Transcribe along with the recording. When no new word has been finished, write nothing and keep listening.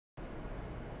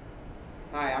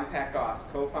Hi, I'm Pat Goss,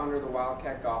 co-founder of the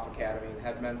Wildcat Golf Academy and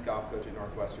head men's golf coach at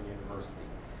Northwestern University.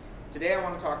 Today I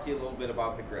want to talk to you a little bit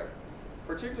about the grip.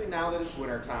 Particularly now that it's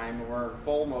winter time and we're in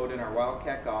full mode in our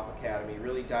Wildcat Golf Academy,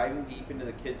 really diving deep into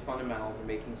the kids' fundamentals and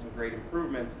making some great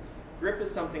improvements, grip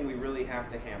is something we really have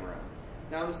to hammer on.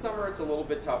 Now in the summer it's a little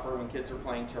bit tougher when kids are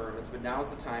playing tournaments, but now's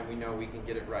the time we know we can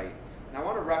get it right. And I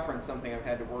want to reference something I've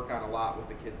had to work on a lot with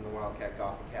the kids in the Wildcat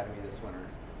Golf Academy this winter.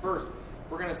 First,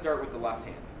 we're going to start with the left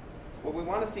hand. What we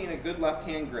want to see in a good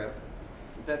left-hand grip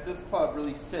is that this club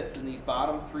really sits in these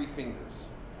bottom three fingers.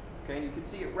 Okay, and you can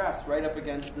see it rests right up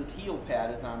against this heel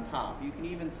pad is on top. You can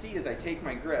even see as I take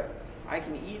my grip, I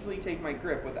can easily take my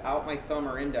grip without my thumb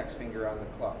or index finger on the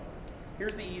club.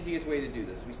 Here's the easiest way to do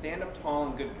this. We stand up tall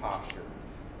in good posture.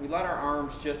 We let our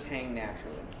arms just hang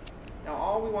naturally. Now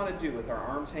all we want to do with our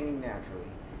arms hanging naturally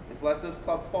is let this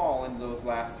club fall into those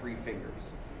last three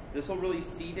fingers. This will really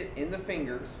seat it in the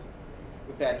fingers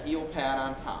with that heel pad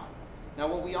on top. Now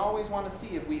what we always want to see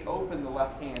if we open the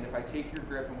left hand, if I take your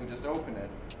grip and we just open it,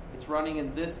 it's running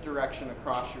in this direction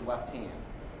across your left hand.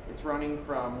 It's running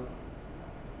from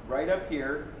right up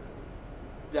here,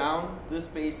 down this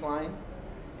baseline,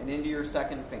 and into your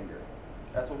second finger.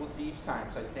 That's what we'll see each time.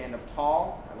 So I stand up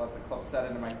tall, I let the club set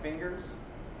into my fingers,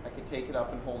 I can take it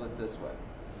up and hold it this way.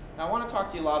 Now I want to talk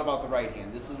to you a lot about the right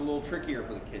hand. This is a little trickier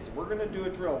for the kids. If we're going to do a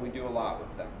drill, we do a lot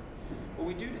with them. What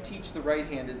we do to teach the right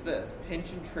hand is this: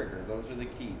 pinch and trigger. Those are the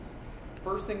keys.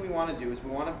 First thing we want to do is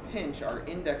we want to pinch our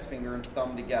index finger and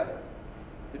thumb together.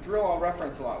 The drill I'll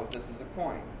reference a lot with this is a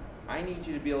coin. I need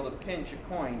you to be able to pinch a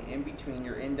coin in between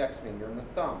your index finger and the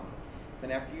thumb.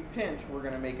 Then after you pinch, we're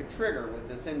going to make a trigger with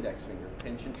this index finger,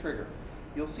 pinch and trigger.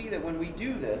 You'll see that when we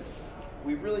do this,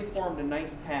 we really formed a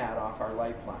nice pad off our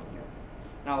lifeline here.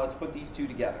 Now let's put these two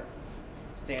together.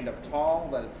 Stand up tall,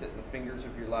 let it sit in the fingers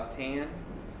of your left hand.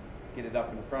 Get it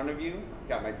up in front of you. I've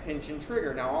got my pinch and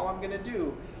trigger. Now all I'm going to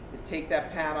do is take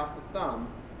that pad off the thumb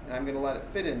and I'm going to let it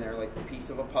fit in there like the piece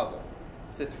of a puzzle.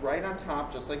 It sits right on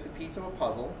top just like the piece of a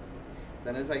puzzle.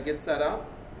 Then as I get set up,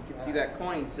 you can see that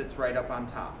coin sits right up on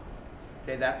top.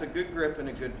 Okay, that's a good grip and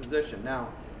a good position. Now,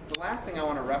 the last thing I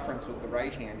want to reference with the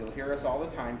right hand, you'll hear us all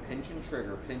the time, pinch and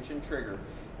trigger,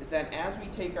 is that as we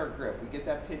take our grip, we get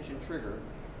that pinch and trigger,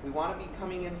 we want to be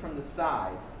coming in from the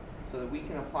side so that we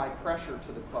can apply pressure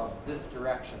to the club this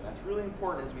direction. That's really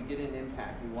important as we get in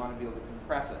impact. We want to be able to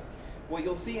compress it. What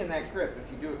you'll see in that grip, if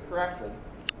you do it correctly,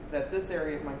 is that this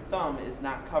area of my thumb is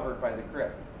not covered by the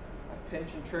grip. I've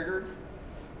pinched and triggered,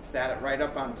 sat it right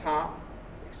up on top,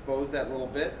 exposed that little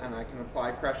bit, and I can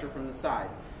apply pressure from the side.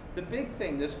 The big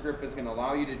thing this grip is going to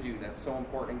allow you to do that's so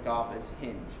important in golf is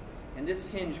hinge. And this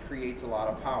hinge creates a lot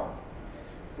of power.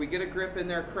 If we get a grip in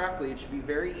there correctly, it should be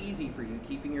very easy for you,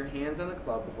 keeping your hands on the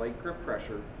club with light grip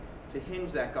pressure, to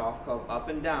hinge that golf club up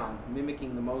and down,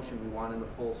 mimicking the motion we want in the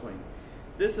full swing.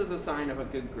 This is a sign of a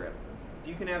good grip. If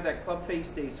you can have that club face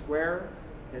stay square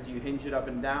as you hinge it up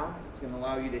and down, it's going to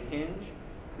allow you to hinge,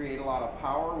 create a lot of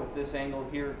power with this angle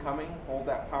here coming, hold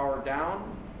that power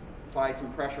down, apply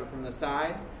some pressure from the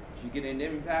side. As you get into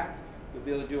impact, you'll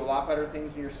be able to do a lot better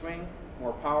things in your swing,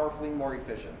 more powerfully, more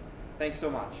efficient. Thanks so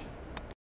much.